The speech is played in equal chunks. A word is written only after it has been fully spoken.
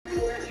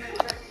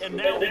And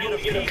now we get a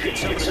peek at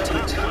some of the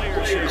top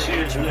players here.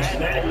 Here's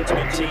Madden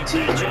Ultimate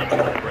Team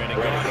matchup. Brandon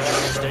Garner,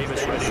 Charles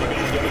Davis ready to go.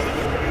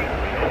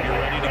 You're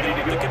ready to go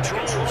with the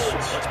controls.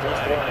 Let's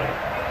play.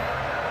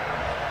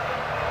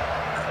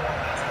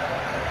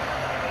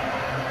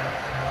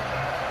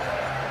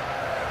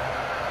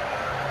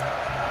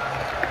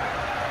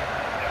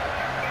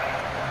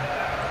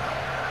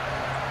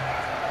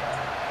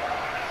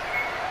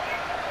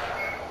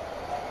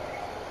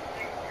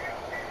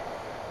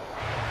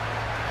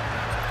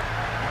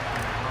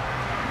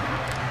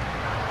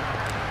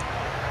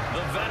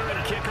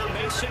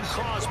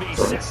 Crosby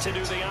set to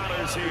do the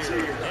honors here.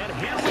 And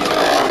here we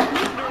are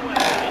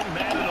underway in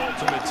Madden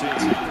Ultimate Team.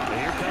 And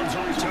here comes a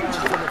return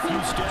from a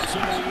few steps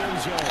into the end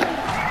zone.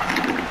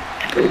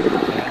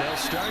 And they'll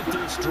start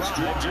this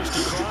drive just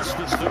across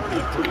the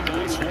 30. Pretty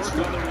nice work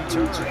on the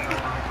return.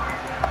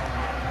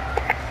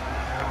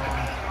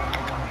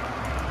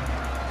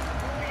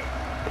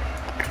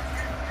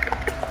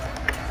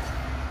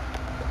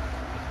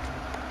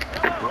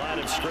 Line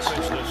of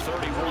scrimmage, the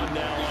 31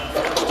 now on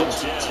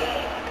 1st and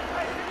 10.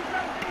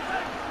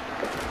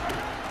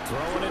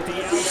 Throwing at the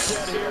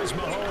outset, here's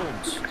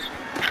Mahomes.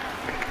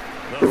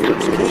 The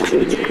first catch of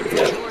the game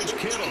for George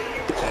Kittle.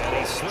 And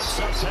he slips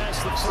up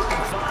past the 35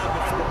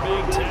 before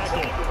being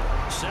tackled.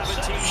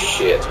 17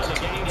 yards on the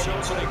game's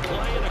opening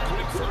play and a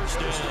quick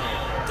first down.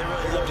 They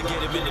really love to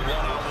get him into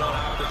one-on-one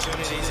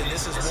opportunities, and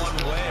this is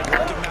one way.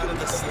 Work him out of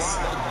the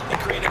slot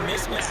and create a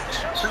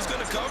mismatch. Who's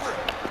going to cover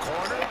him?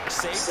 Corner,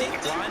 safety,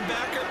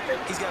 linebacker?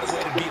 He's got a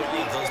way to beat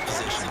all of those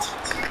positions.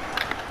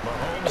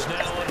 Mahomes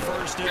now on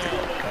 1st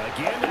down.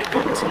 Again, a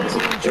good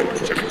time George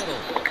Kittle.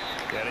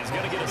 And he's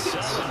going to get a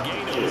solid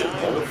gain of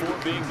 9 before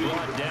being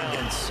brought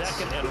down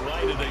 2nd and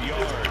right at a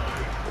yard.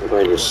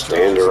 Everybody just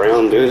stand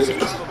around, dude.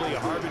 Probably a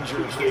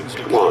harbinger of things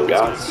to come on,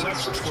 guys.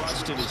 Such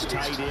trust in his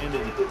tight end,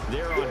 and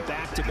they're on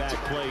back-to-back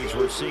plays.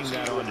 We're seeing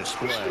that on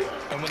display.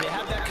 And when they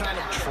have that kind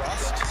of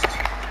trust,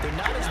 they're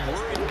not as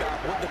worried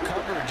about what the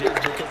coverage is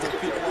because they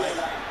feel like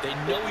they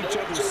know each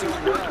other so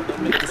well.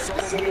 They'll make the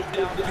solo move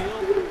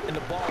downfield, and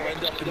the ball will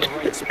end up in the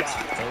right spot.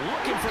 They're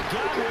looking for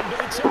Cowboy,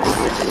 but it's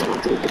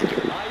intercepted.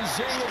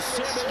 Isaiah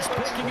Simmons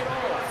picking it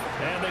off.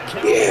 And the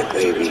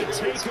Cowboys are going to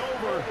take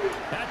over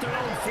at their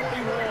own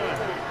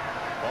 41.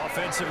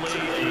 Offensively,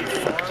 a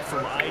far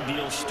from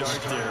ideal start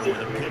there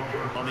with a pick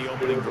on the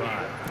opening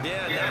drive.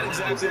 Yeah, not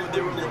exactly what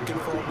they were looking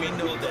for. We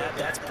know that.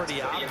 That's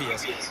pretty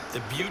obvious.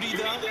 The beauty,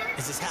 though,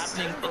 is it's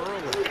happening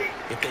early.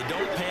 If they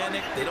don't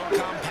panic, they don't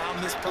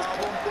compound this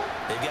problem,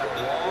 they've got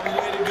a long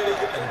way to go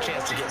and a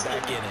chance to get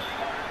back in it.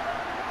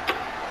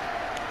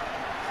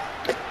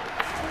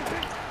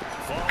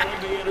 Following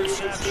the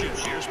interception,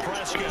 here's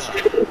Prescott.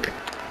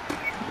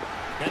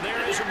 And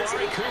there is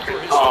Amari Cooper,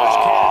 his first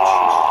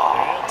catch.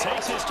 And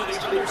takes us to the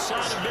other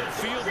side of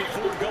midfield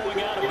before going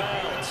out of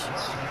bounds.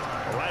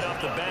 Right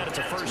off the bat, it's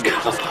a first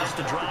down to start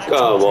the drive.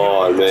 Come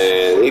on,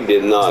 man. He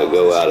did not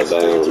go out of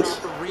bounds.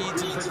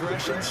 Reads and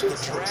progressions. The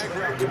drag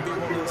route can be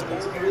one of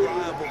those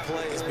unreliable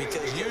plays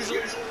because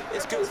usually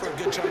it's good for a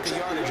good chunk of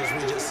yardage, as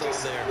we just saw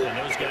there. And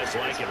those guys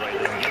like it right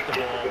there. Get the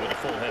ball with a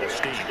full head of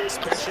steam.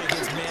 Especially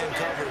against man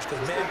coverage,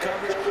 because man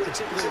coverage,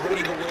 particularly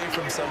running away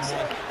from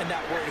someone and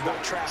not worried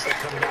about traffic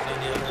coming out on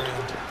the other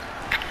end.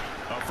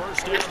 A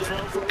first down throw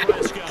for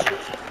Prescott.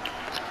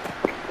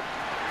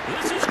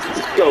 This is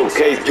go,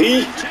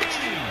 KP.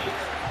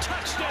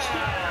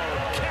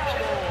 Touchdown,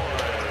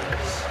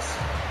 Cowboys.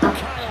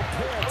 Kyle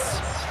Pitts,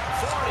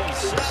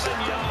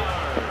 47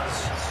 yards.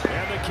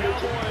 And the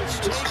Cowboys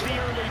take the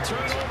early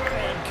turnover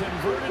and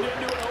convert it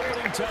into an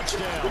opening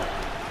touchdown.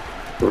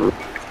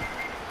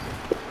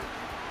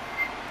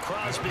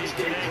 Crosby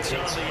connects on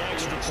the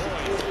extra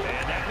point,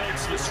 and that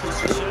makes the score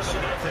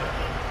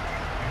 7-0.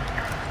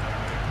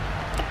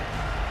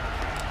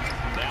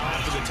 Now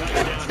after the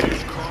touchdown,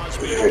 here's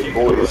Crosby to keep it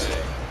away.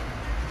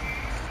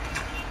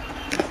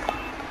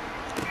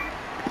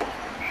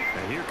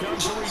 And here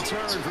comes a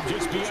return from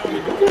just beyond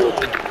the goal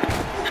line.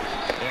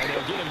 And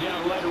they'll get him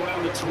down right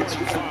around the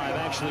 25,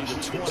 actually the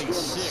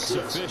 26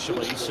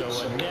 officially, so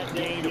a net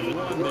gain of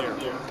 1 there.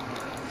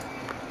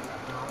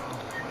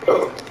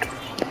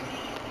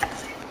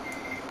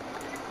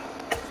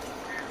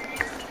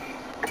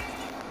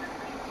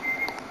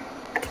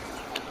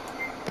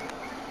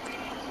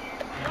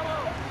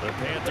 The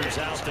Panthers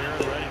out there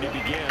ready to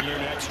begin their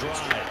next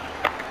drive.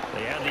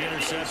 They had the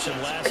interception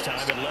last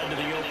time. It led to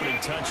the opening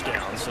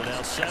touchdown. So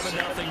now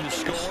 7-0 to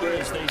score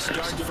as they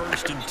start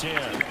 1st and 10.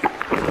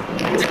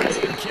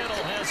 And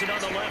Kittle has it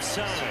on the left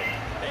side.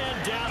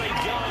 And down he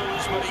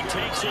goes, but he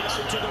takes it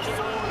up to the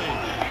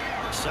 40.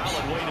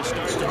 Solid way to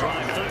start the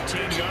drive.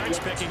 13 yards,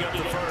 picking up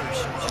the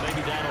first. Well,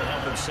 maybe that'll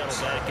help him settle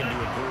back into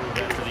a groove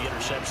after the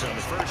interception on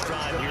the first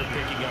drive. Here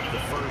picking up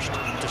the first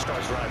to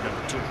start drive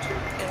number 2.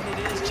 And it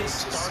is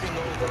just starting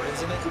over,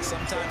 isn't it?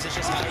 Sometimes it's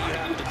just how you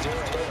have to do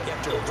it. You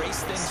have to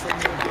erase things from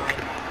your mind.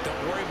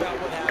 Don't worry about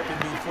what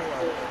happened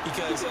before.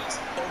 Because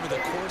over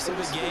the course of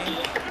a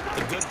game,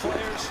 the good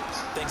players,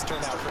 things turn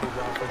out pretty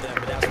well for them.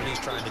 And that's what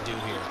he's trying to do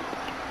here.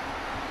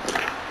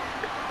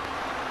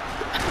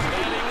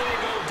 And he will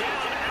go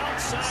down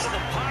outside of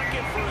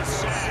it for a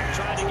sack.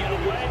 Tried to get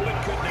away, but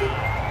could not.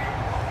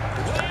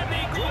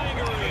 Randy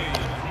Gregory,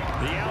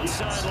 the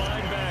outside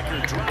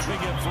linebacker, dropping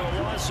him for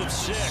a loss of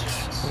 6.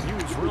 Well, he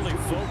was really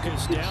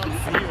focused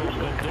downfield,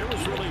 but there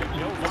was really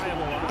no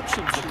viable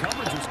options. The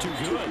coverage was too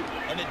good.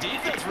 And the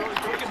defense really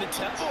quickened the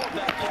tempo of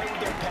that play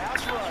with their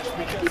pass rush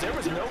because there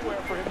was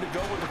nowhere for him to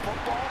go with the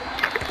football.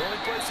 The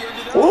only place he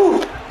ended up,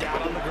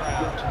 down on the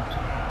ground.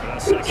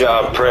 Good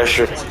job,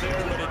 pressure.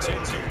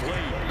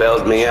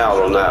 Bailed me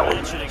out on that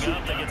one. They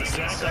get the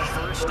sack on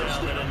first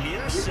down, and a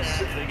near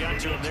sack. They got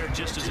to him there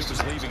just as it was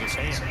leaving his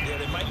hand. Yeah,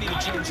 they might need to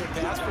change their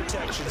pass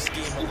protection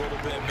scheme a little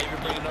bit. Maybe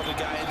bring another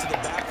guy into the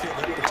backfield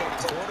to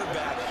protect the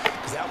quarterback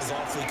because that was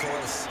awfully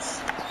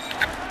close.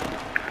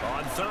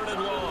 On 3rd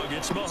and long,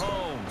 it's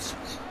Mahomes.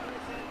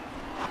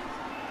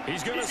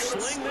 He's going to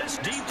sling this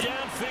deep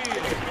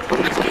downfield.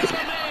 He's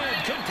got a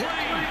man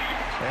complete.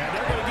 And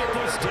they're going to get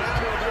this down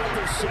to about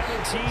the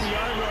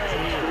 17-yard line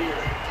here.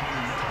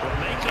 We're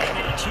making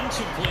 2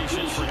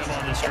 completions for him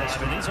on this drive,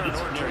 and these aren't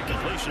ordinary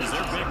completions.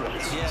 They're big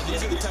ones. Yeah,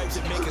 these are the types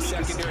that make a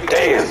secondary to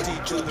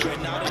each other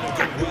and not in a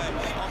good way.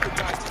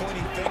 Oftentimes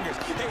pointing fingers.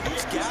 Hey,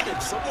 who's got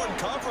it? Someone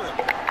cover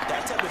it.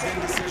 That type of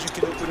indecision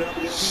can open up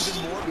even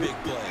more big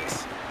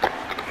plays.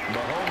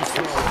 Mahomes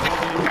throw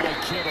by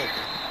Kittle.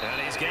 And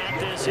he's got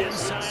this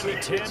inside the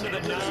 10 to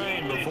the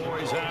 9 before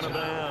he's out of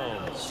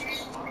bounds.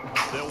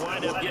 They'll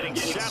wind up getting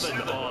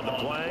 7 on the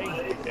play,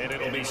 and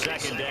it'll be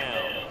 2nd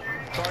down.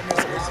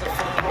 Partners, a lot of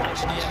fun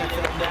watching the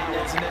NFL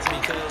now, isn't it?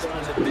 Because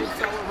when the big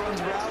fella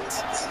runs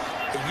routes,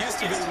 it used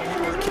to be when we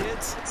were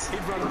kids,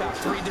 he'd run about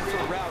 3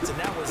 different routes, and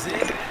that was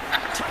it.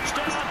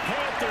 Touchdown,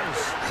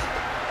 Panthers.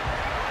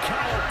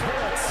 Kyle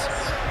Pitts,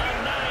 a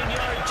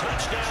 9-yard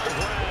touchdown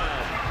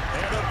grab.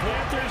 And the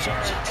Panthers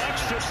are an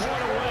extra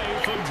point away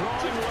from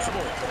drawing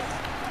level.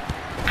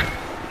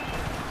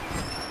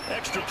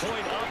 Extra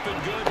point up and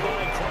good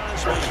by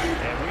Crosby.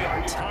 And we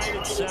are tied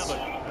at 7.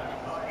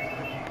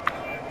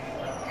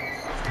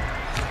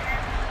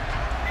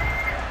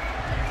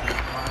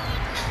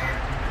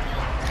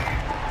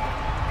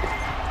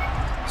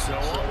 So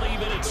we'll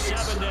leave it at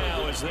 7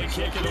 now as they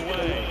kick it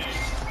away.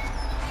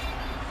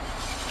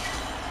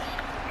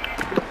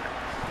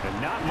 And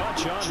not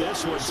much on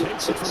this one.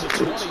 Takes it from the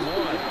 21.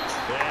 And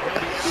maybe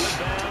out of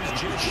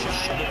bounds, just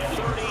shy of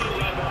the 30,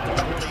 right about the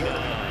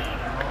 29.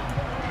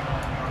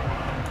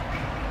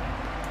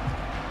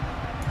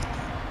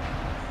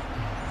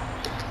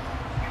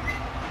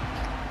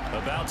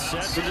 About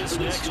set for this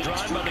next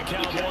drive by the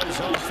Cowboys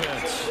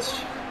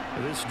offense.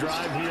 This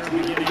drive here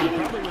beginning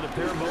probably with a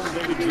pair of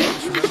motivated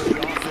drives. Remember,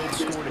 the offense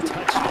scored a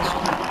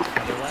touchdown.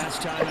 And the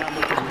last time out,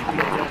 looking to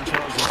repeat that,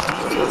 Charles'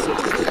 defense is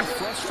pretty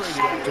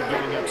frustrated after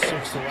giving up 6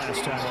 the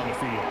last time on the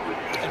field.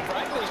 And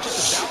frankly, it's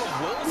just a battle of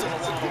wills in a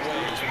lot of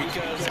ways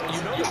because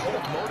you know they're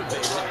both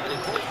motivated. They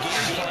both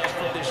game plan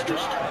for this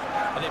drive,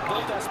 and they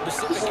both have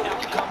specific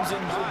outcomes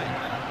in mind.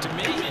 To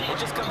me, it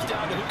just comes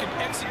down to who can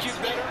execute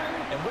better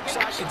and which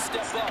side can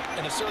step up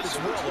and assert its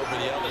will over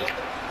the other.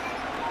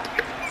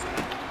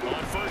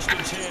 On 1st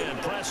and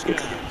 10,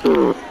 Prescott.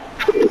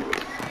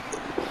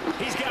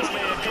 He's got a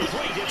man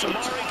complete. It's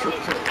Amari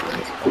Cooper.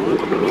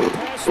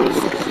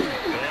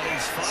 And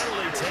he's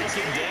finally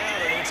taken down,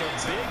 and it's a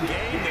big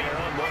gain there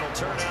on what will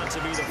turn out to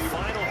be the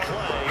final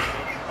play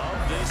of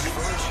this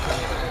first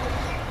quarter.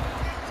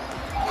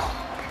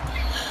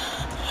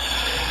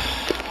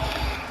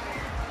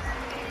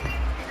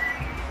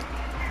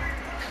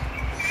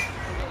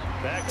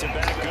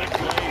 Back-to-back good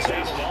plays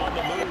have him on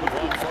the move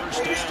on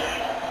 1st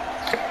down.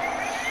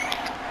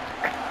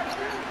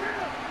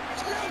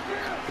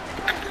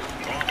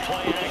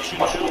 Play action,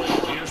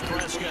 here's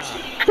Prescott.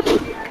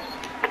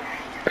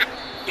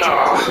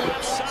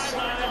 Left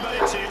sideline, but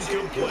it's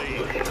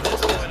incomplete. At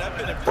this point, I've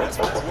been impressed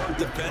with the work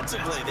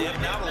defensively. They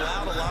have not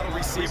allowed a lot of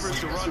receivers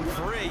to run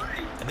free.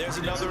 And there's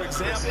another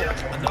example,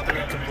 another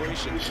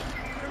incompletion.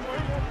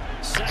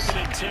 2nd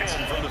and 10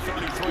 from the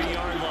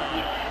 33-yard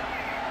line.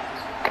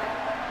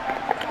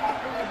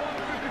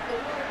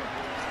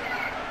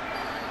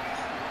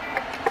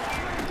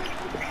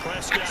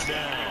 Prescott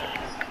down.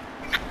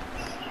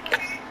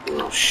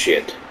 Oh,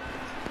 shit.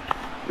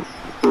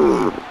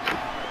 Looking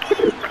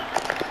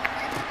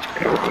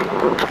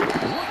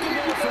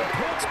there for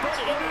Pitts, but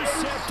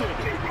intercepted.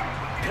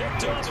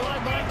 Picked up by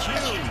Mike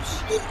Hughes.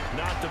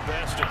 Not the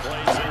best of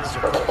plays there as a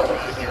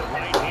quarterback. You're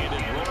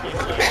right-handed, rolling.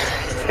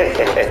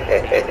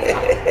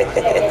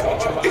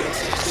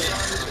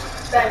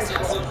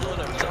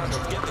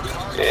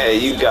 Yeah,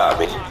 you got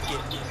me.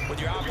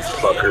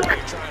 Fucker.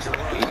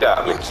 You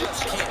got me.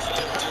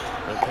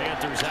 The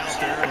Panthers out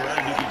there and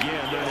ready to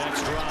begin their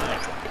next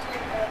drive.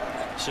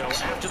 So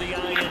after the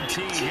INT,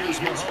 here's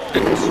Mahomes.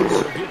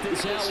 He'll get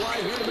this out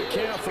wide here to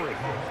McCaffrey.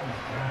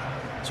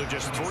 So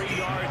just 3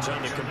 yards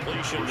on the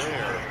completion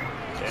there.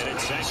 And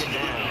it's 2nd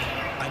down.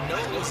 I know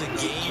it was a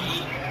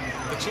game,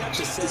 but you have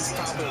to sense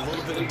probably a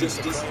little bit of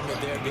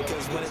disappointment there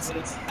because when it's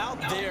out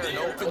there in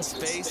open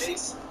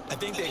space, I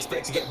think they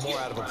expect to get more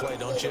out of a play,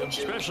 don't you?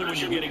 Especially when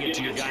you're getting it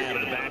to your guy out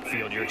of the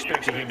backfield. You're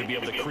expecting him to be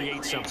able to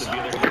create something, be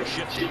able to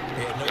shift it.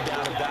 Yeah, no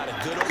doubt about it.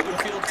 Good open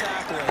field little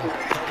tackling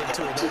held him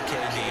to an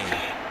okay game.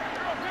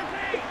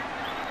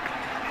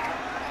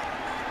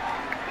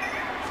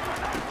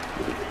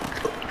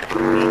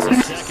 It's a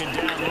second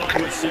down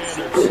run with Sanders.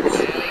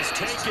 And he's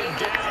taken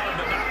down,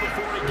 but not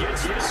before he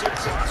gets this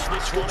across the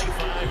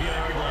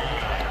 25-yard line.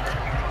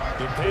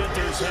 The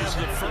Panthers have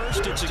the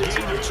first. It's a gain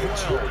of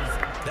 12.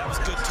 That was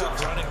good,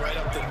 tough running right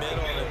up the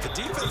middle. And if the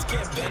defense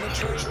can't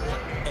penetrate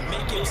and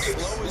make him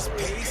slow his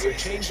pace or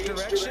change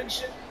direction,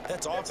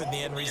 that's often the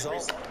end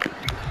result.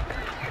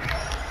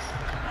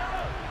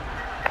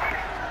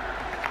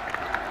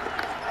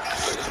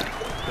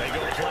 They go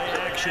play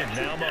action.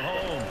 Now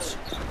Mahomes.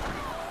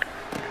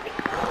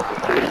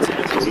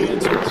 That's in the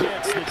hands of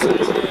Jets, the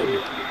tight end.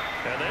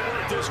 And they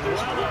work this well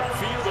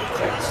upfield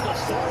across the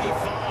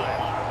 45.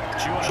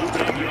 Chewing up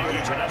big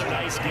yardage. Another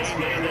nice game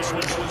there. This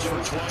one goes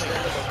for 20.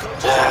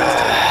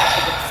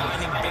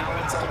 Finding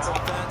balance on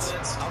offense.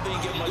 I don't think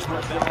you get much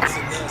more balance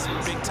than this.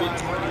 Big time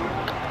run,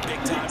 big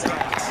time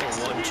pass. A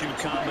 1-2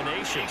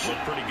 combination.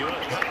 Looked pretty good.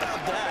 How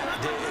about that?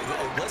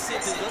 Let's see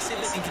if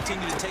they can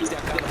continue to take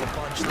that kind of a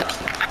punch now.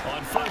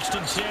 On 1st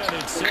and 10,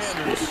 it's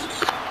Sanders.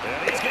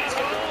 And he's got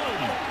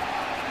room.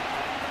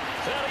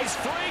 And he's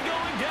free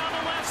going down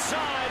the left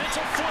side. It's a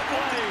foot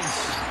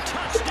race.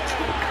 Touchdown.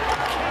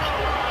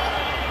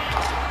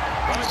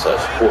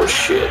 Such horse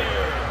shit.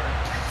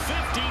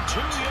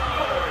 52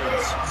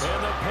 yards.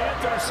 And the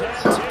Panthers have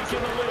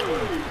taken the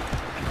lead.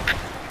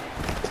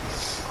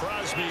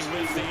 Crosby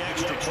with the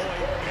extra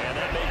point. And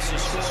that makes the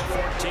score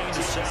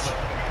 14-7.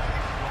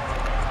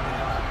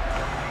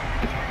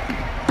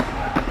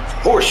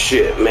 Horse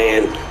shit,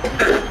 man.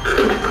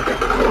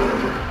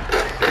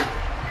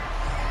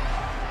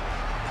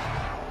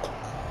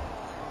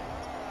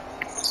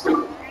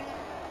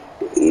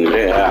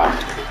 Yeah.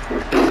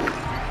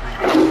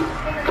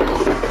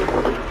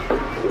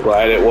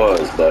 Glad it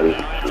was, buddy.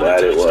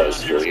 Glad it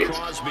was for you.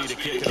 Crosby to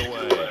kick it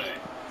away.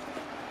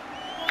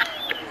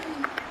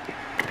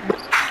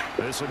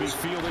 This will be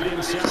fielded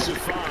inside the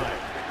 5.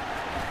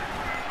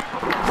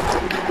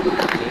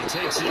 It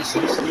takes this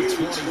near the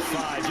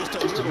 25. Just a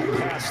little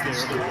pass there.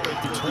 They're all at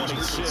the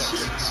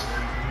 26.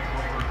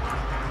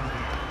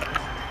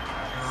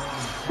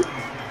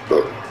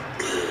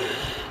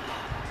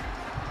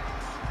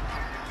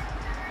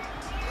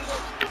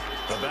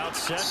 About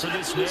set for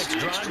this next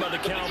drive by the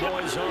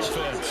Cowboys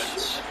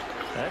offense.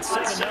 That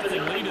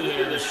 7-0 lead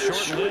there is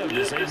short-lived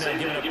as they've now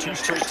given up 2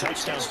 straight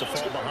touchdowns to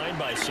fall behind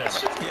by 7.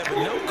 Yeah, but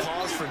no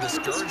cause for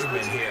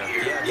discouragement here.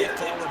 Yeah, they've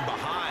fallen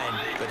behind,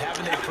 but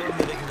haven't they proven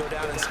that they can go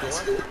down and score?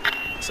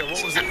 So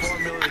what was the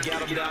formula to get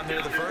them down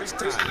there the first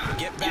time?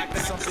 Get back to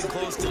something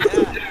close to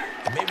that.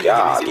 Maybe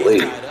Golly.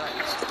 tied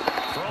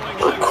up.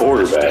 My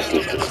quarterback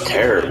is just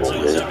terrible,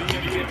 man.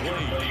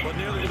 Well,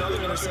 nearly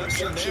another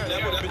interception there.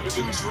 That would have been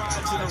 2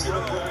 drives in a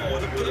row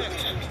with a pick.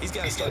 He's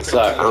got to start. It's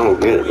like, I don't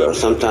get it, bro.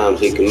 Sometimes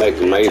he can make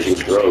amazing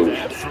throws.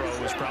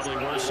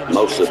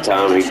 Most of the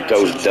time he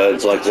throws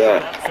duds like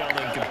that.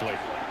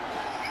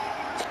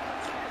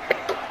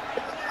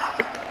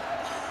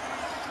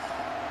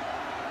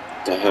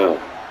 What the hell?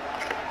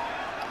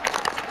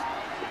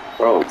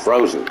 Bro, I'm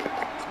frozen.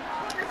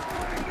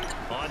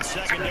 On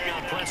 2nd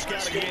down,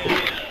 Prescott again.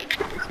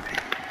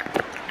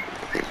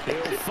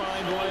 He'll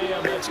find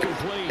Lamb. That's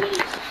complete.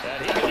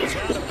 And he goes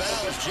out of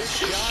bounds just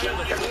shy of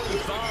the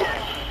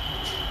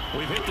 45.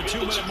 We've hit the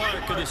 2-minute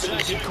mark of the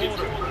second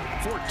quarter.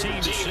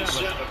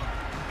 14-7.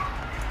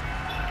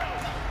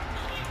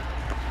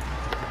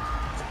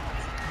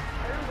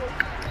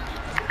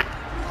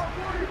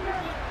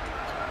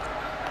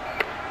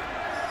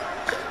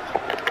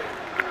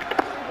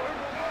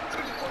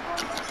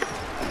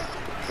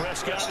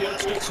 Prescott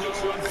looks to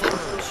throw on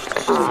first.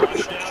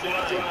 Flushed out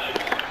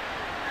right.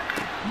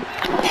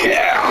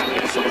 Yeah.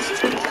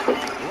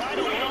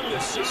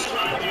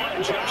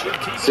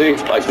 See,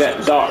 like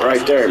that dot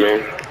right there,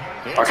 man.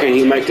 Why can't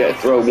he make that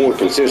throw more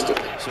consistent?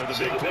 So the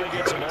big play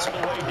gets him all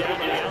the way down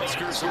to the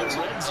outskirts of the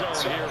red zone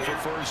here for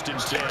 1st and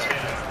 10.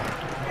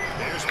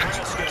 There's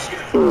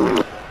Prescott.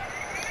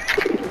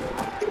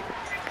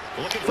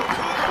 Looking for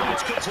Cowboy.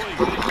 It's complete.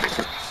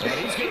 And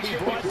he's going to be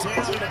brought down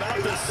at about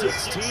the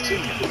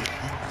 16.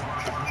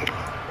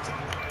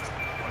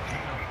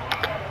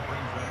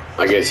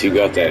 I guess you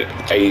got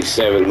that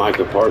 87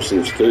 Micah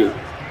Parsons too.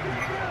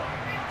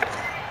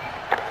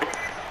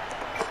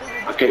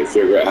 I can't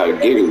figure out how to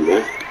get him,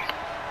 man.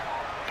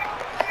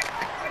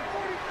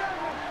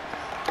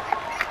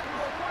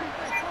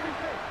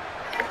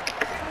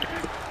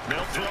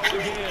 They'll throw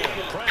again.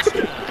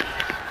 Prescott.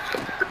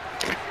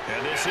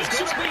 And this is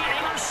going to be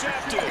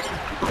intercepted.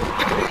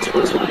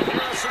 Returned by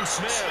Harrison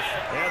Smith.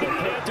 And the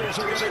Panthers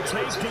are going to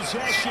take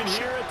possession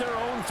here at their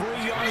own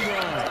 3-yard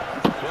line.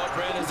 Well,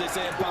 Brad, as they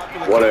say in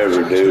popular...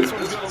 Whatever, dude.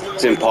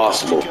 It's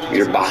impossible.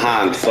 You're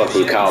behind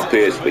fucking Kyle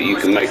Pitts, but you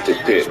can make the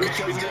pick.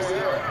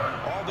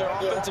 All their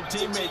offensive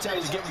teammates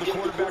have to give the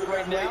quarterback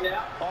right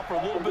now, offer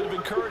a little bit of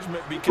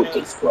encouragement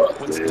because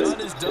what's done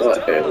is done.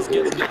 Whatever, Let's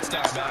get the next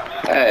time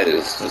out. That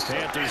is...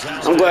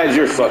 I'm glad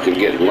you're fucking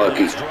getting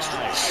lucky.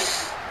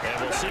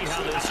 And we'll see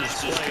how this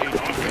is played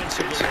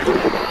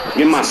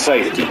offensively. Get my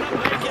safety.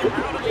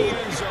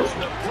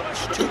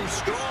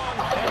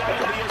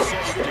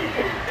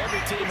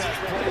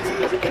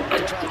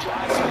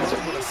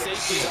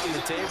 50s on the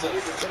table.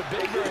 But a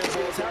big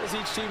variable is how does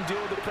each team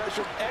deal with the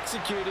pressure of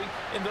executing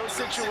in those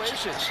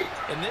situations.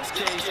 In this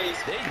case,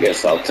 they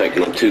Guess I'll take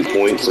my 2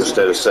 points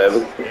instead of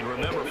 7. And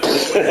remember, following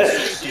the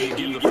safety and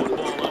give the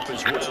football up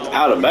as well.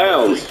 Out of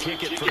bounds.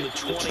 Kick it from the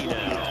 20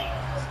 now.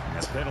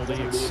 A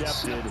penalty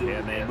accepted,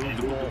 and they move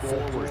the ball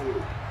forward.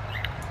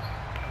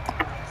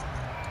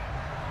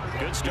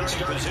 Good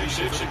starting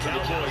position for the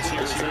Cowboys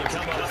here as they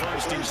come up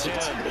 1st and 10,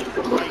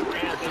 right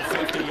at the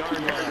 50-yard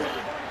line.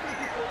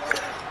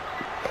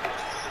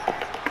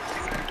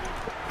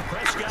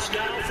 Prescott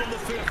now from the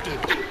 50.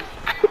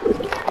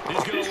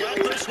 He's going to let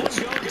this one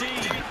go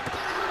deep.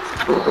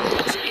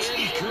 It's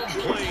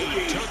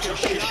incomplete. Took a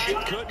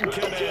shot, couldn't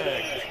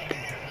connect.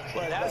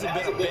 Well, it hasn't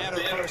been a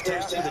banner first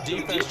half for the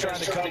defense trying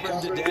to cover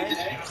him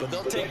today, but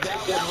they'll take that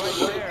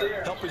one right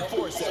there, helping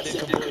force that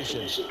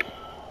incompletion.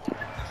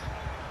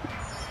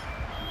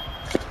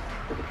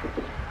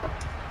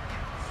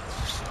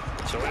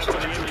 So after the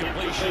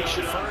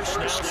incompletion on first,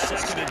 now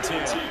 2nd and 10.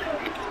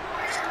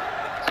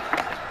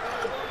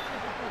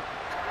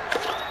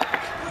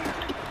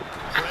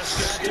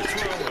 Prescott to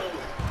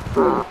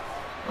throw.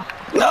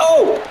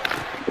 No!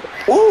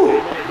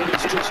 Woo!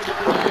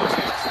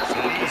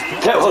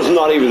 That was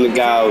not even the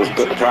guy I was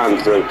trying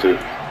to throw to.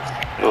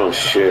 Oh,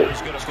 shit.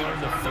 He's going to burn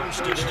the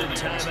first of the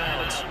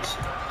timeouts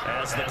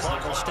as the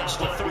clock will stop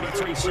with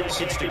 33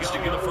 seconds to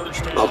go in the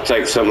first half. I'll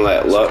take some of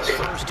that luck.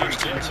 1st and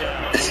 10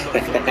 now.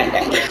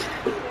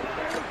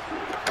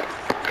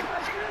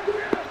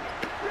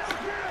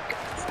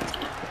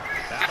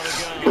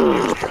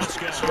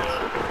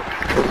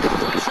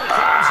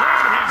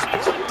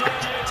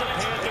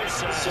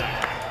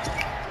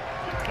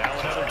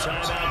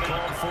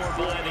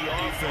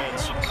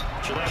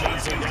 So that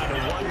means they're down to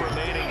 1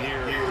 remaining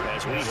here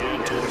as we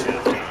head towards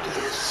halftime.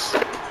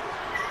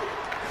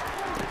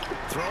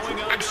 Throwing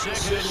on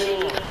 2nd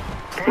and long.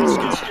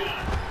 Prescott.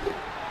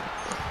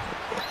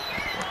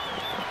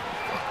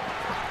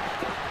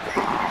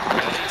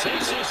 And he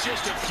takes us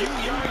just a few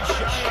yards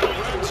shy of the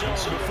red zone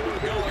before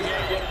going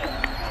out.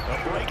 A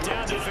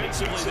breakdown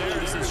defensively there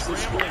as the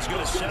scramble is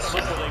going to set him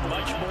up with a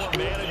much more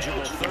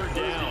manageable 3rd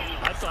down.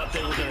 I thought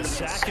they were going to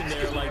sack him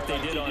there like they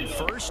did on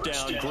 1st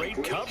down.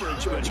 Great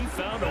coverage, but he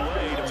found a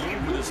way to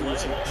move with his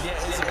legs. Yeah,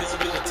 his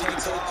ability to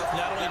take off,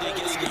 not only did he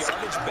get some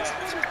yardage back,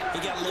 he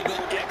got a little bit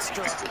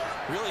extra.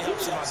 Really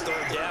helps him on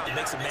 3rd down,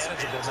 makes it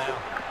manageable now.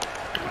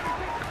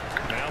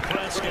 Now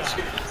Prescott.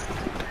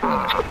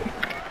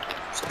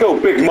 Let's go,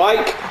 Big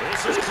Mike.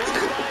 This is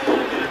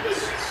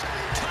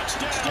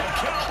touchdown,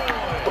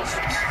 Cowboys.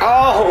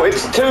 Oh,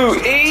 it's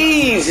too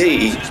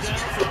easy. And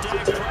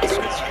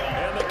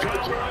the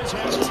Cowboys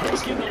have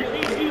taken the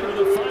lead here in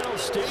the final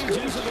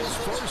stages of this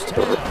first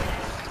half.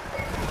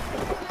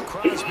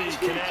 Crosby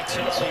connects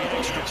on the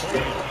extra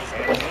point,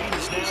 and the lead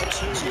is now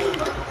 2.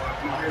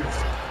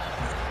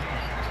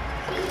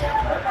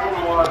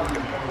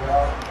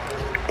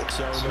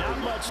 So not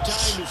much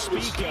time to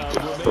speak of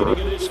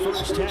remaining in this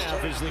first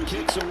half as the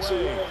kick's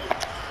away.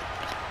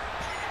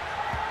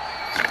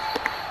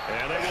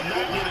 And they will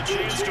not get a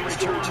chance to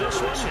return this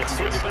one. It's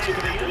through the back of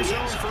the end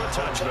zone for a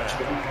touchback.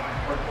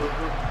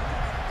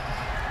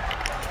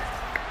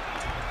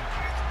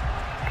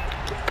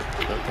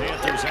 The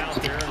Panthers out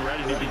there and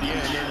ready to begin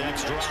their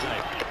next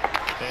drive.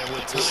 And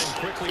with time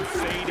quickly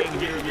fading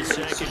here in the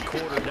 2nd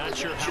quarter, not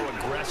sure how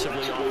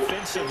aggressively,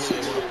 offensively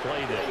they want to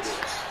play this.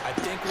 I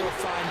think we'll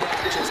find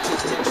out just how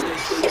much they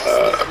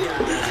trust their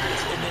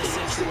guys in this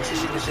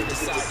situation if they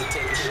decide to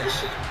take a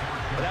shot.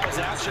 But that was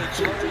actually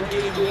throwing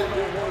game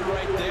 101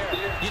 right there.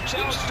 You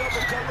challenge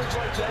double coverage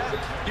like that,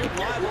 you're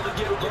liable to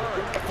get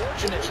burned.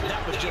 Fortunate,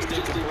 that was just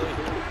incomplete.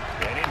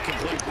 An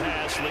incomplete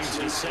pass leads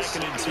to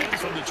 2nd and 10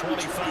 from the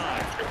 25.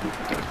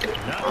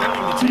 Not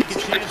willing to take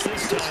a chance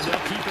this time.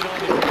 They'll keep it on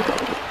the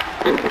ground.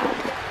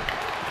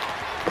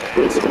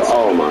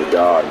 Oh, my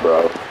God,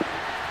 bro.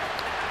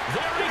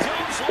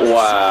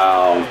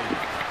 Wow.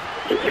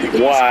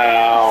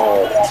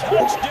 Wow.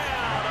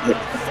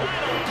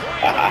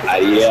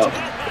 Yep.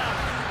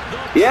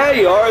 Yeah,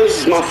 you are. This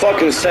is my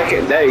fucking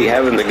 2nd day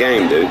having the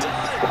game, dude.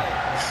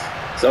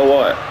 So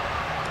what?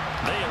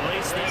 They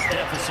erased that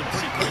deficit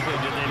pretty quickly,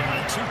 did they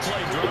not?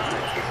 2-play drive.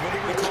 What do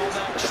we call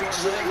that?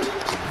 Short-lived?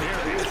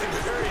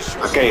 Very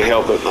short. I can't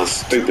help it. My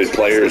stupid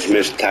players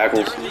missed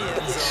tackles. Turn the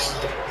end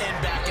zone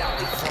and back out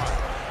in front.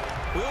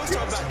 We always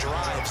talk about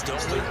drives,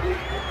 don't we?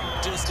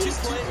 Does 2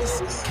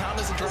 plays count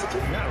as a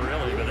drive? Not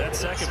really, but that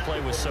 2nd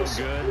play was so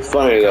good.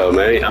 Funny, though,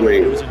 man. I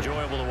mean, It was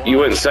enjoyable to watch. you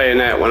wasn't saying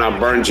that when I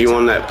burned you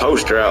on that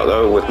poster out,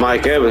 though, with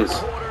Mike Evans.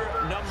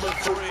 Quarter number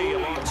 3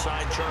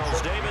 alongside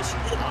Charles Davis.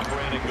 I'm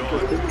Brandon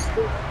Gordon.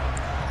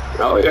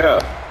 Oh, yeah.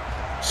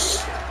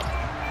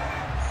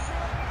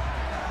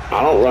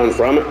 I don't run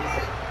from it.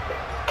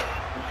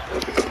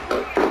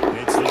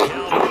 It's the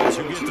Cowboys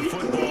who get the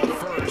football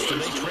first,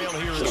 and they trail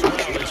here as well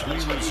as we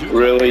resume.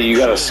 Really? You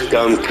got to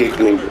scum kick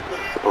me?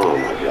 Oh,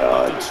 my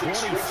God.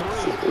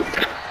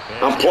 23.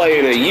 I'm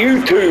playing a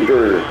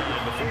YouTuber.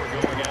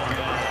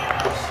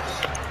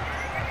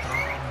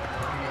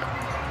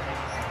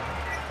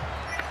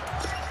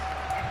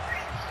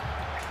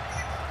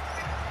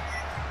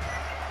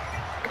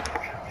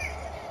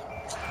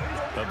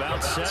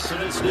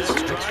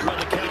 next drive by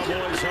the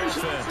Cowboys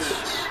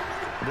offense.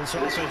 This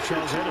offense,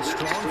 Charles, had a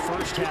strong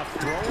first half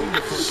throwing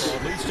the football,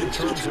 at least in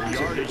terms of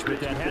yardage, but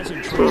that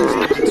hasn't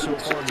translated so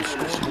far on the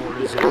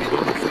scoreboard as they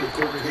begin the third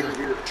quarter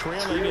here,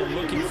 trailing and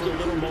looking for a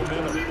little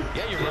momentum.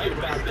 Yeah, you're right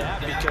about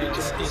that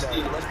because, let's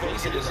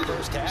face it, in the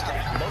first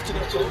half, most of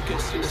their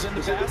focus was in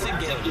the passing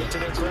game. To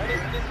their credit,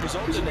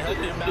 resulted in a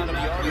healthy amount of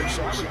yardage.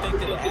 So I would think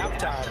that at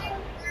halftime,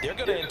 they're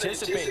going to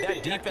anticipate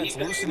that defense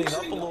loosening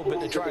up a little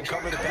bit to try and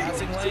cover the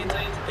passing lanes.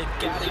 They've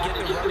got to get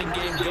the running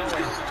game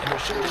going, and there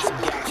should be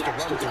some gaps to run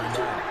through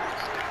now.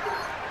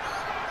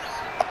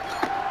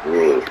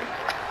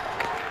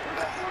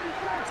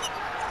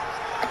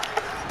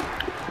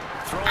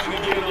 Throwing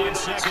again on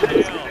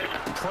second down.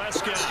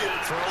 Prescott,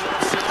 throw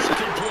left side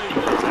complete.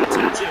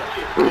 That's it.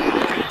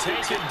 And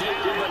take it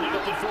down, but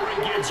not before he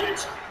gets it.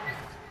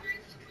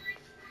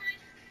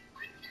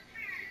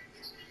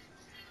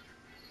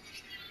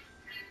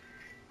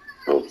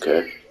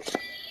 Okay.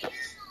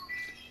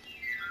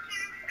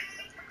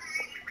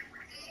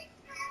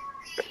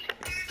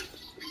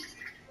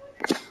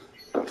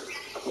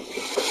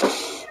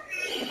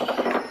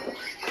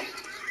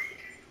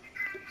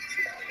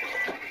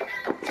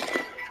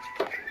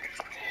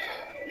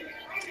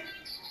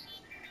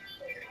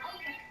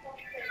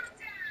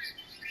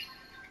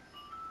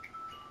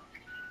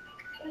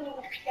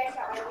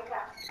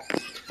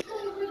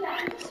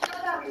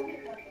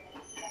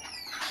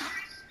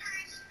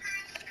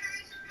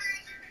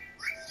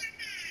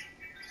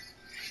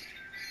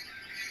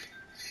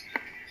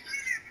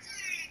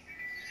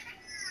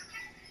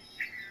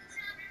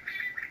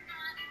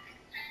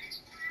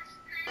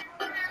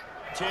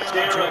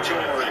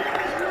 Territory.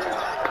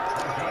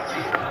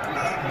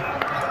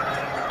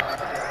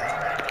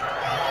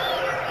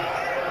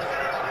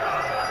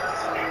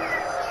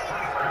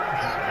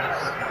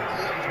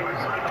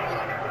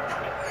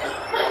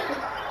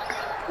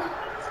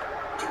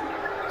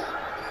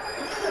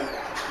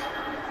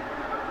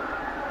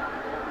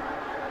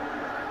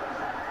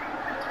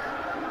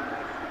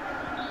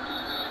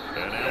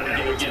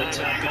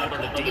 Timeout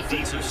on the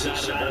defensive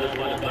side of the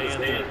ball by the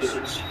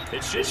Panthers.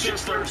 It's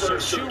just their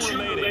first, so 2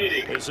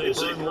 remaining as they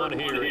burn one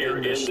here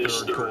in this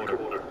third quarter.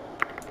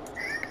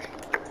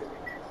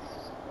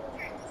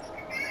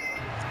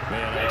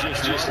 Man, I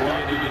just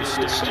love being in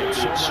this stadium.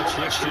 So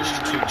much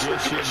history,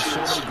 tradition, so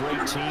many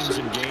great teams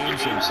and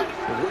games, and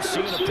we're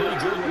seeing a pretty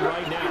good one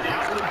right now.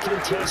 Hotly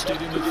contested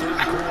in the third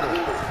quarter.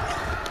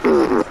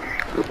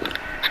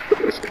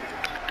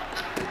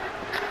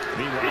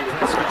 Meanwhile,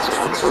 Prescott's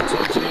throw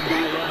taken in by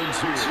Evans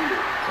here.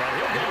 And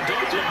he'll go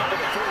down the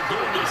line before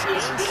getting this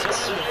inside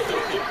the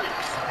 30.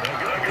 A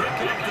good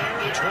pick up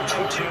there,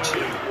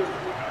 22.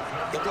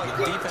 Looked like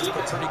the defense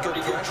put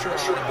pretty good pressure on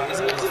him, but he's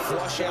able to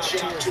flush out to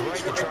his right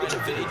to try and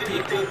evade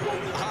people.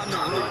 On the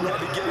run, had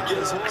to get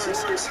against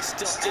Horace.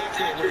 Still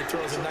accurately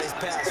throws a nice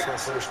pass for a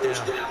first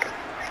down.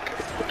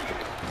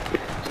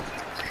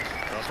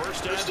 A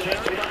first down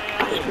carry by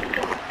Allen.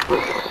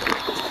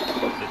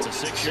 It's a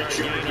 6-yard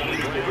gain on the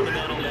ground, and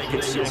that'll make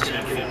it 6th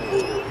and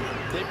 4.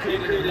 They've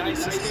created a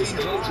nice sustained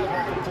drive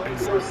on the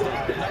plays like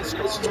that. A nice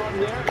strong run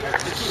there to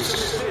keep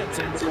some advance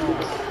in the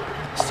ball.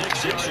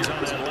 6 yards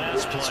on that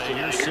last play.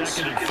 Here's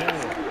 2nd and 4.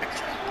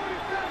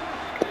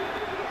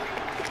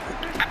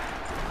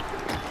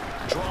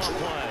 Draw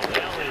play.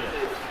 Elliott.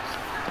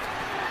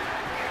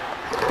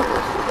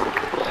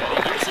 And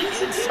he gets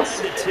it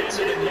inside the 10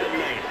 to the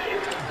 9.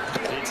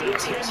 It's a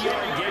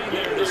 10-yard gain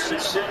there to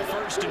set up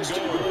 1st and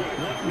goal.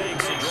 What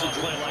makes a draw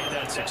play like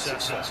that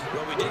successful?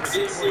 Well, we did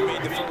see it where he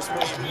made the first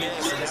wave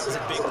miss, and that was a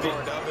big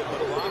part of it, but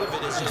a lot of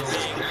it is just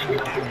being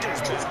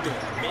actors back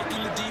there,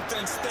 making the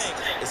defense think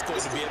it's going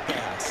to be a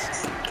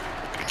pass.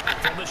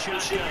 From the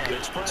shotgun,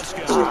 it's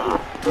Prescott.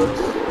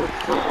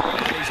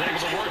 And he's able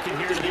to work it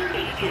here to the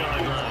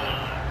 8-yard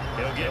line.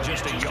 He'll get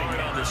just a yard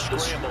on the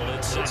scramble.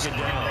 It's 2nd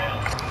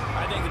down.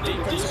 I think the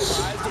defense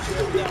surprised to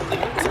go down the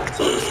inside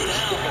first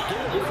down, but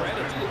give him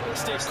credit.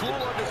 Stayed cool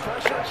under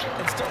pressure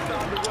and still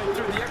found a way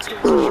through the extra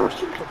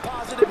rushers for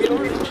positive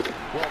yardage.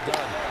 Well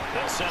done.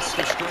 They'll set up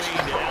the screen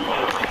to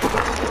Elliott.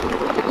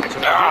 So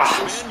a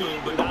good spin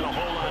move, but not a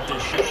whole lot to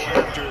show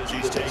after as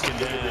he's taken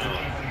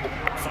down.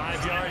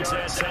 5 yards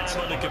that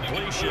time on the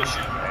completion,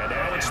 and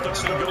now it's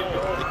 3rd and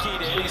goal. The key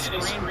to any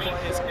screen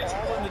play is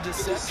all in the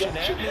deception.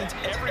 That means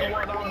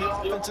everyone on the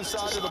offensive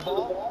side of the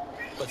ball,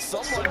 but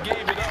someone gave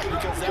it up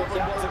because that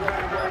one wasn't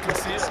very well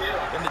concealed.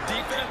 And the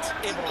defense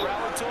able to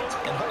rally to him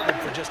and hold him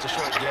for just a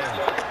short game.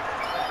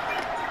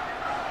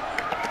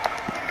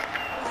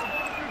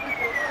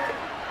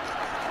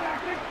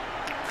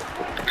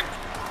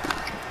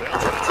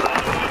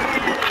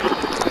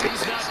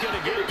 He's not going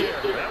to get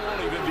there. That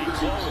won't even be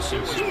close. It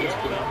was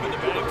blown up in the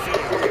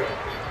backfield.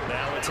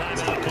 Now a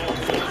timeout called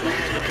for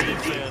the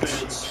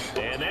defense.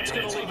 And that's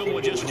going to leave him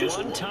with just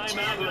 1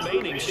 timeout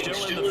remaining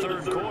still in the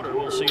 3rd quarter.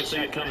 We'll see if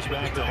that comes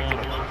back to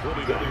haunt him. We'll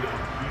be back.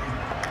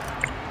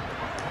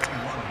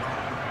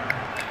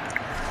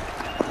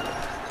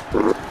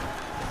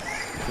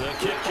 The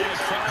kick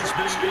by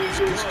Crosby is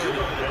good,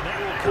 and that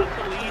will cut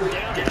the lead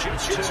down to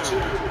just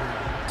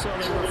 2. So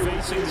they were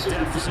facing the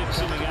deficit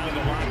coming out of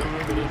the locker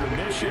room at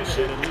intermission,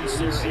 and at least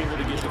they're able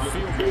to get the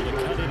field goal to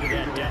cut into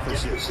that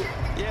deficit.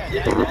 Yeah,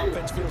 now the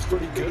offense feels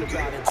pretty good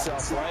about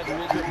itself, right? A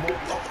little bit more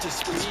up to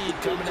speed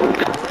coming out of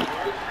the break.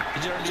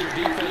 You turn to your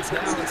defense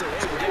now and say,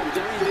 hey, we got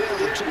 3 there.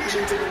 We're chipping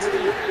into the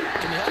lead.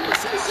 Can you help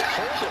us out?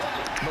 Hold it.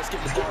 Let's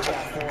get the ball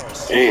back for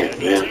us. Damn,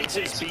 man. He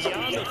takes us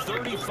beyond the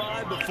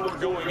 35 before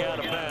going out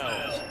of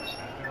bounds.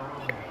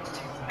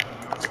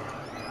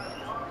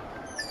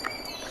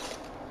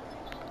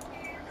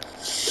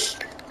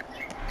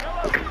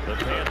 The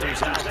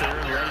Panthers out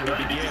there and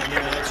ready to begin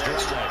their next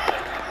drive.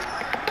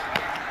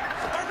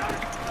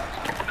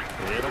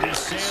 It'll be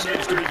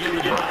Sanders to begin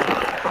the drive.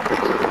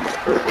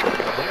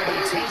 They'll be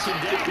taken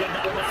down, but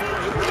not before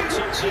he breaks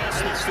up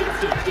past the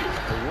 50.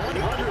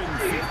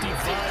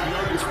 155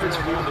 yards for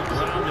him on the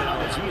ground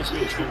now as he has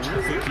been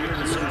terrific here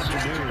this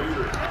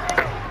afternoon.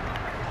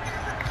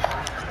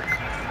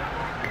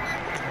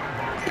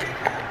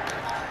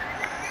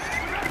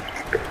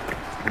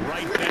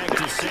 Right back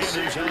to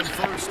Sanders on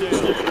first down.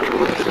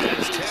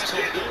 That's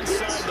tackled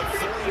inside the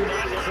 40,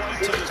 not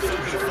quite to the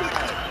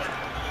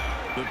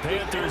 35. The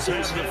Panthers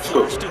have the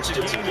first. It's a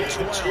game of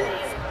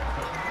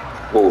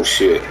 12.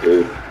 Bullshit,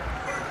 dude.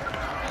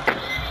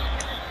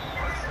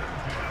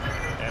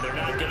 And they're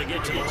not going to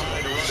get to the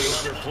line to run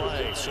another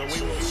play. So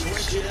we will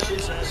switch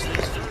ends as the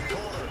third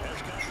quarter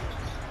has come.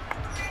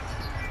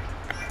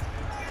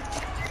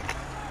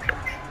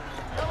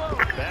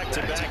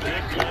 Back-to-back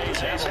good plays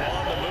have them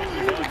on the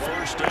move on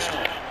first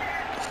down.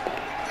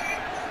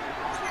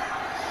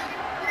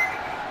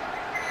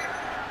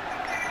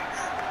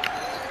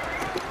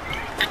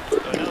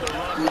 Another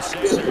run with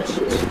Sanders.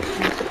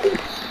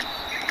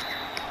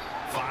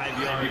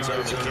 5 yards on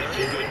the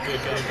carry. Good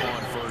pickup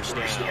on first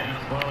down.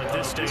 Well, at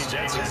this stage,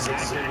 that's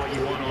exactly what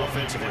you want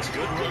offensively.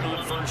 Good run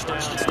on first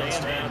down. Stay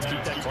in bounds.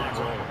 Keep that clock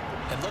rolling.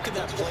 And look at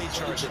that play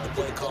chart that the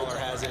play caller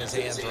has in his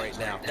hands right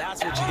now.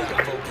 That's what you got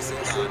to focus in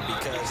on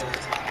because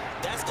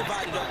that's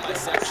divided up by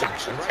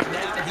section. And right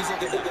now, he's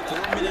looking at that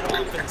 4-minute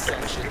offense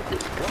section.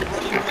 What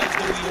running plays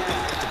do we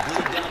have to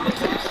bleed down the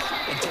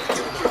clock and take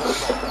care of the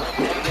football?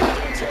 Right now,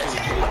 they're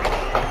executing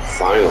it.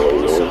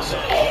 Finally, man.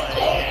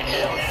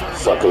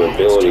 Fucking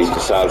ability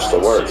decides to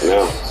work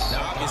now.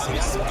 Now, obviously,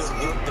 that's some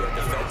good work there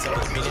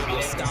defensively, being able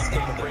to stop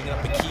them and bring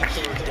up a key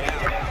third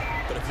down.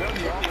 But if you're on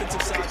the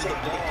offensive side of the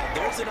ball,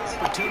 there's an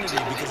opportunity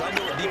because I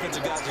know what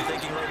defensive guys are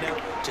thinking right now.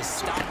 Just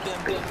stop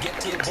them and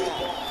get to the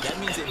ball. That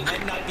means it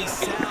might not be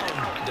sound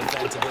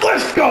defensively.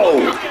 Let's go!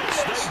 They get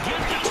the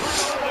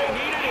turnover they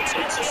needed. It's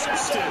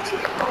intercepted.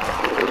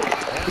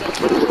 And the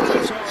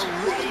Panthers are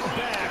right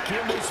back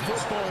in this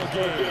football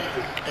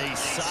game. A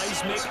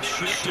seismic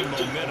shift in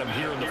momentum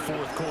here in the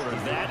fourth quarter.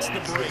 That's the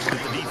break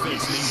that the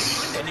defense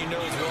needed. And you know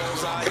as well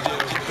as I do,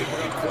 people are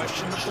going to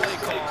question the play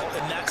call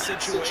in that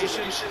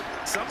situation.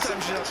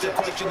 Sometimes you have to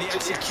question the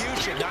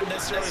execution, not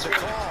necessarily the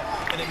call.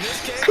 And in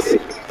this case,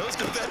 those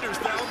defenders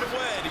found a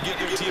way to give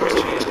their team a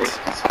chance.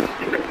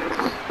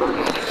 They're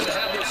going to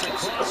have this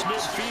across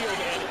midfield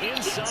and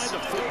inside the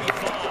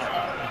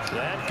 45.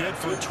 That good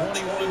for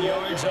 21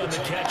 yards on the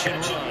catch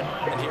and run.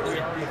 And here we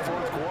are in the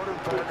fourth quarter,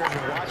 partner,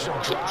 and watch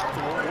them drop for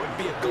what would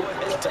be a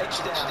go-ahead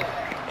touchdown.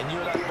 And you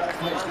and I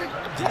both know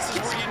this is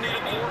where you need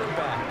a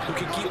quarterback who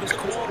can keep his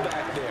cool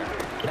back there.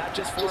 Not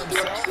just for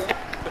himself,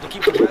 but to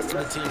keep the rest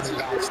of the team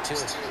relaxed, too.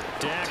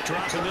 Dak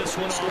dropping this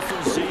one off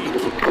for Zeke. He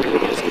is out of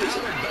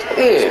bounds.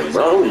 Damn,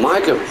 bro.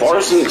 Micah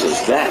Parsons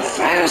is that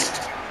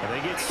fast. And they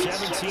get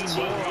 17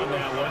 more on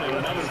that one and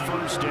another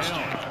first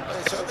down.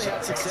 They certainly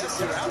had success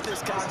throughout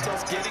this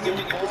contest, getting him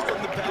the ball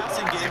in the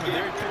passing game, and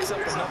there he picks up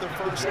another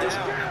first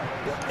down.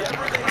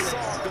 Whatever they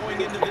saw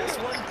going into this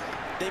one,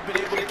 they've been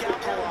able to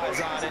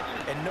capitalize on it,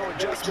 and no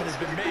adjustment has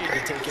been made to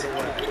take it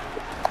away.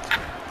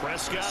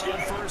 Prescott on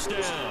first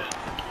down.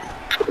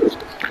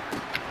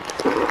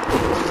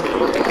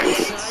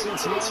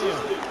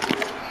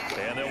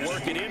 And they'll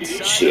work it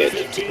inside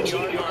the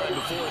 15-yard line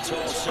before it's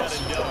all said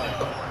and done.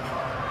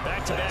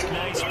 Back-to-back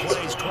nice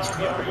plays, 12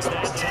 yards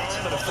that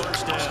time, and a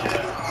first down.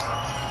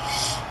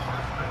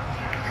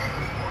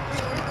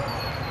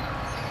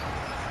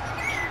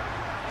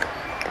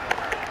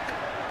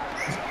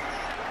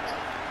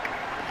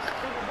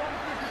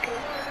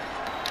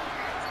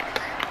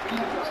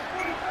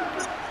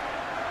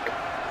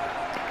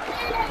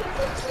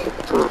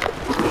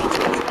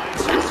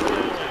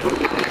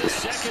 The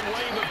second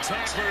wave of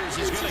tacklers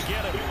is going to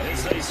get him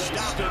as they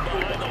stop him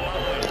behind the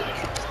line.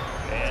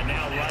 And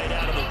now right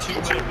out of the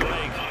 2-minute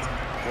break,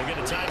 we'll get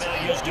a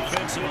timeout used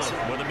defensively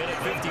with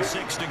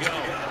 1:56 to go.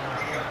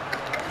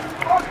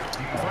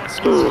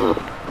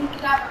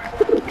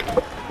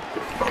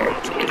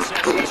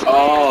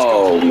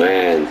 Oh,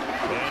 man.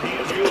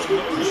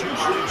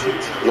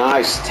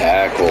 Nice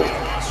tackle.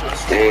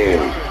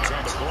 Damn.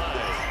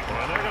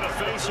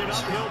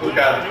 We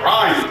got it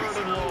right.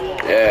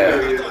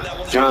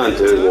 Yeah. John,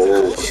 dude,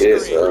 man.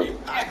 Shit, bro.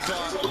 I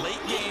thought late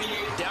game,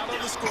 down on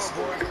the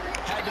scoreboard,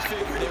 had to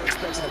figure they were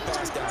expecting a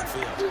pass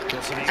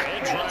downfield. So the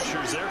edge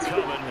rushers, they're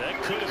coming.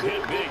 That could have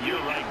hit big.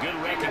 You're right. Good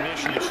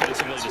recognition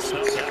defensively to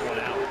snuff that one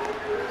out.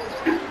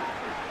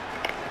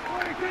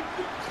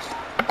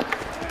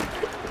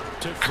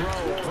 To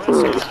throw,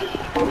 Prescott.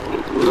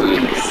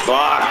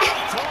 Fuck.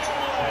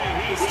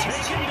 He's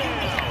taken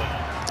down.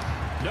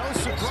 No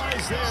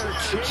surprise there.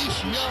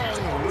 Chase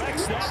Young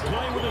wrecks that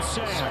play with a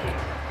sack.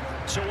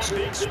 So a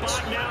big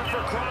spot now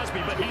for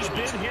Crosby, but he's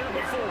been here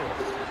before.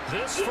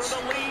 This for the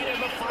lead in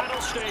the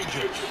final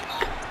stages.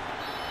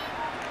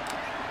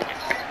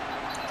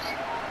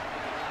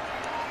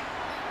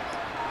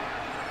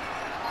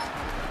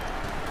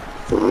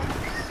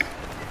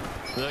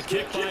 The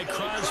kick by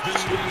Crosby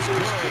is good.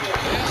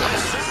 And the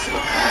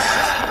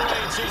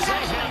sideline celebrates as they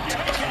have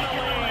taken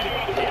the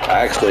lead. I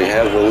actually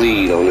have the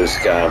lead on this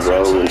guy,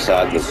 bro,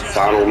 inside the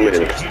final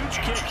minute. Huge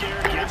kick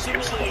here gives them the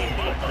lead,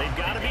 but they've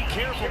got to be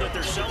careful that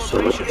their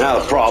celebration. Now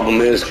the problem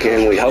is,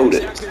 can we hold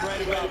it? Exactly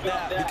right about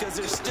that, because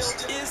there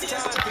still is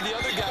time for the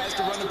other guys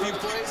to run a few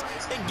plays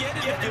and get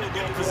in the field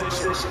goal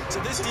position. So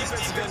this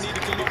defense is going to need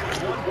to come up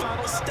with one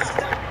final stop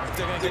if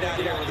they're going to get out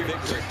of here with a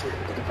victory.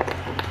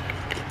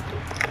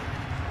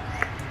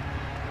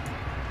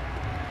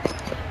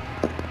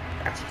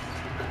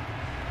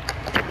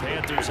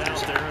 Panthers out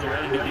there and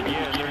ready to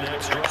begin their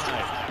next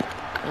drive.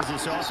 As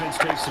this offense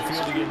takes the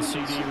field again,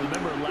 CD,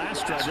 remember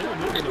last drive they were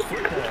moving the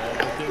football,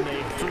 but then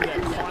they threw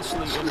that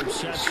costly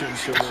interception,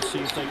 so we'll see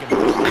if they can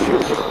hold the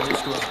ship on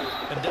this drive.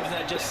 And doesn't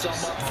that just sum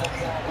up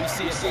football? We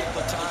see it all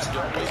the time,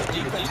 don't we?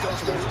 The defense goes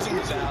from losing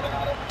without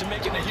it to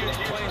making a huge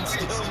play and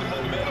stealing the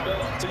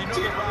momentum. So you know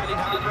they're riding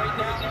high right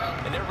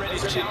now, and they're ready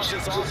to challenge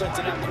this offense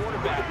and that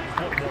quarterback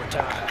one more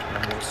time.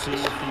 And we'll see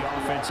if the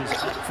offense is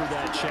up for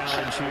that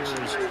challenge here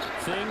as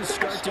things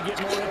start to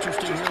get more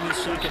interesting here in the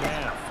second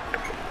half.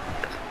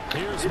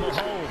 Here's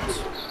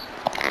Mahomes.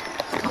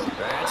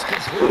 That's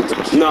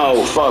complete.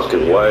 No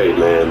fucking way,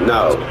 man.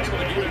 No.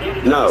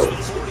 No.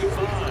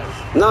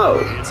 No.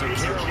 It's a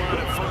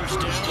Carolina first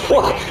down.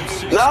 What?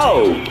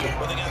 No.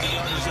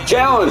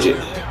 Challenge it.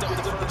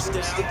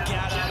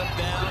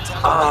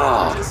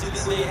 Ah.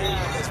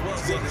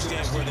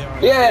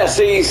 Yeah,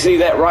 see,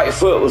 that right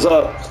foot was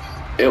up.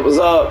 It was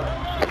up.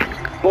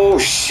 Oh,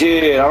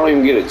 shit. I don't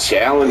even get a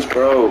challenge,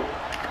 bro.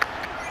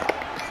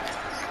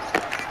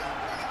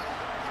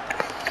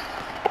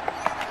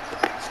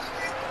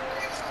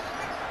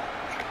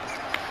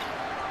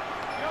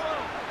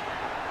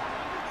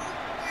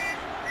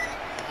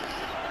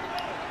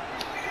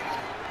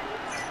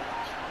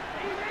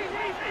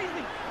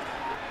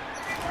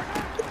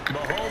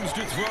 Mahomes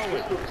to throw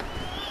it.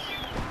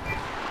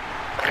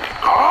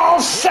 Oh,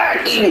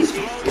 sacking!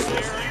 Throws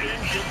there,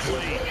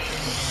 incomplete.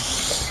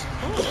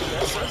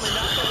 That's certainly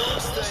not the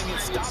worst thing. It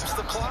stops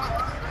the clock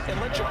and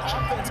lets your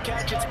offense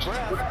catch its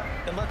breath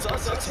and lets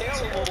us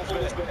exhale a little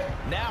bit.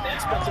 Now I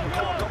expect them to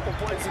call a couple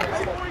plays in a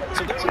row,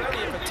 so they're ready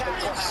if a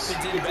tackle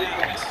happens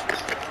inbounds.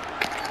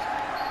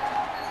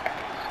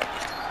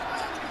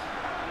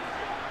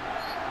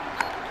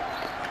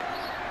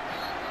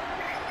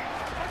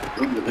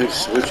 They're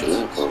switching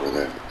up over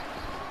there.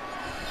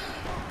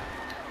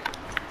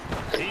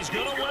 He's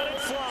going to let it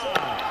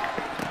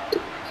fly.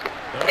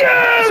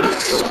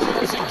 Yes!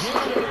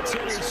 Again, it's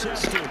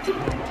intercepted.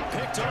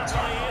 Picked up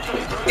by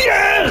Anthony.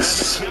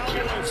 Yes! The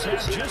Cowboys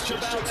have just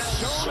about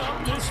sewn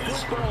up this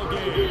football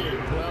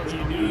game. Well,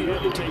 you knew you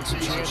had to take some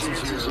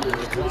chances here with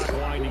the clock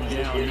winding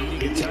down,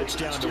 needing a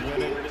touchdown to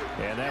win it,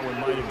 and that one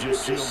might have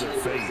just sealed their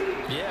fate.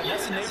 Yeah,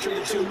 that's the nature of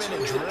the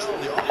 2-minute drill.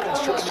 The offense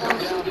trying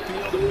to go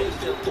downfield and make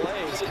their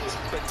plays.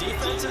 But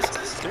defenses,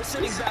 they're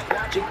sitting back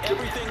watching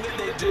everything that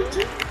they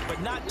do, but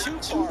not too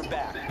far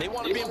back. They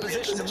want to be in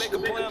position to make a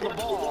play on the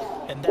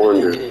ball, and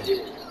that they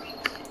did.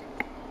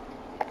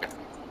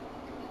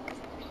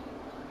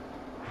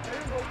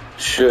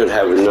 Should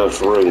have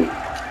enough room.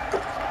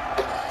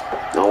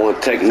 I don't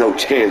want to take no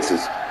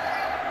chances.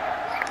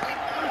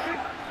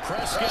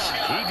 Prescott,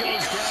 he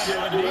goes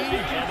down to a knee,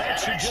 and that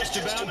should just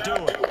about do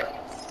it.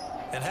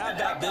 And how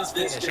about this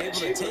finish? Able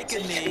to take a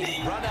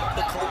knee, run out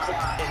the clock,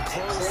 and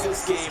close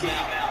this game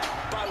out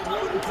by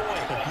 1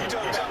 point. You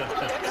talk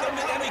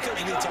about any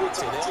coach we talk to,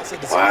 they all said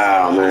the same.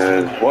 Wow,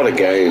 man. What a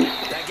game.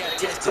 That got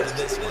tested in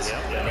this one.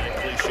 Yep, and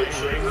that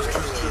cliche rings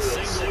true.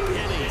 A single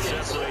penny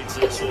separates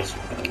this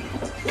one.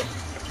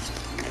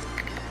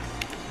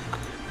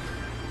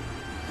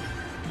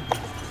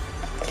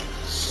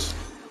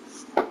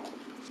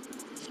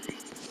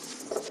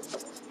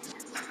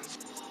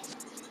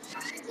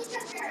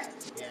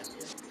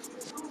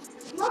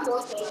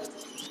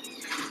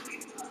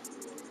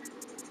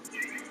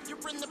 You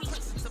bring the